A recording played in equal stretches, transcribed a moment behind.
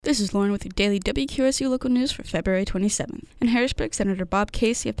This is Lauren with your daily WQSU local news for February 27th. In Harrisburg, Senator Bob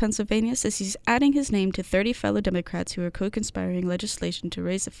Casey of Pennsylvania says he's adding his name to 30 fellow Democrats who are co-conspiring legislation to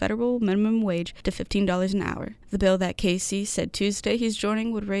raise the federal minimum wage to $15 an hour. The bill that Casey said Tuesday he's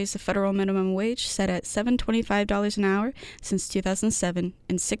joining would raise the federal minimum wage, set at $7.25 an hour since 2007,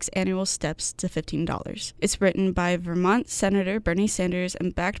 in 6 annual steps to $15. It's written by Vermont Senator Bernie Sanders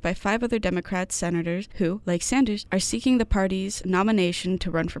and backed by 5 other Democrat senators who, like Sanders, are seeking the party's nomination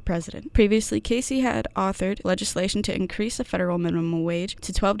to run for president. Previously, Casey had authored legislation to increase the federal minimum wage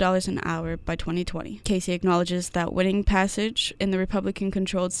to $12 an hour by 2020. Casey acknowledges that winning passage in the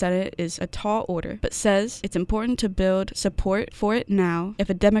Republican-controlled Senate is a tall order, but says it's important to build support for it now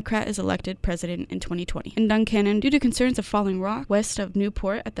if a Democrat is elected president in 2020. In Duncannon, due to concerns of falling rock west of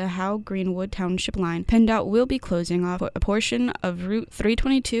Newport at the Howe-Greenwood Township line, PennDOT will be closing off a portion of Route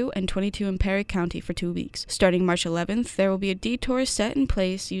 322 and 22 in Perry County for 2 weeks. Starting March 11th, there will be a detour set in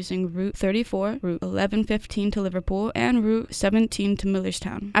place using Route 34, Route 1115 to Liverpool, and Route 17 to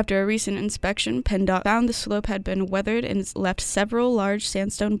Millerstown. After a recent inspection, PennDOT found the slope had been weathered and left several large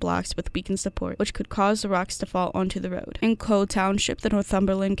sandstone blocks with weakened support, which could cause the rocks to fall onto the road. In Cole Township, the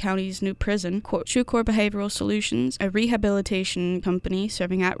Northumberland County's new prison, TrueCore Behavioral Solutions, a rehabilitation company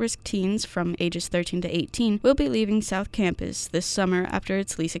serving at-risk teens from ages 13 to 18, will be leaving South Campus this summer after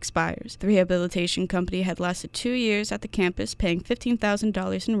its lease expires. The rehabilitation company had lasted 2 years at the campus, paying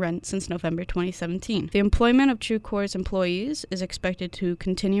 $15,000 in rent since November 2017. The employment of TrueCore's employees is expected to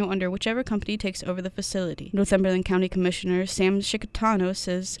continue under whichever company takes over the facility. Northumberland County Commissioner Sam Chickatano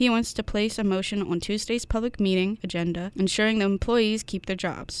says he wants to place a motion on Tuesday's public meeting agenda, ensuring the employees keep their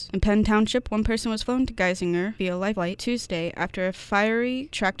jobs. In Penn Township, one person was flown to Geisinger via life flight Tuesday after a fiery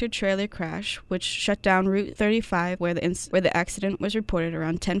tractor-trailer crash, which shut down Route 35, where the accident was reported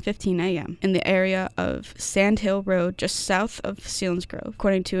around 10:15 a.m. in the area of Sand Hill Road, just south of Selinsgrove.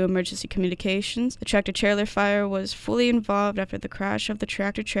 According to emergency communications, the tractor-trailer fire was fully involved after the crash of the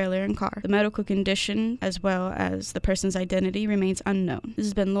tractor-trailer and car. The medical condition, as well as the person's identity, remains unknown. This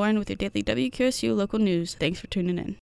has been Lauren with your daily WQSU local news. Thanks for tuning in.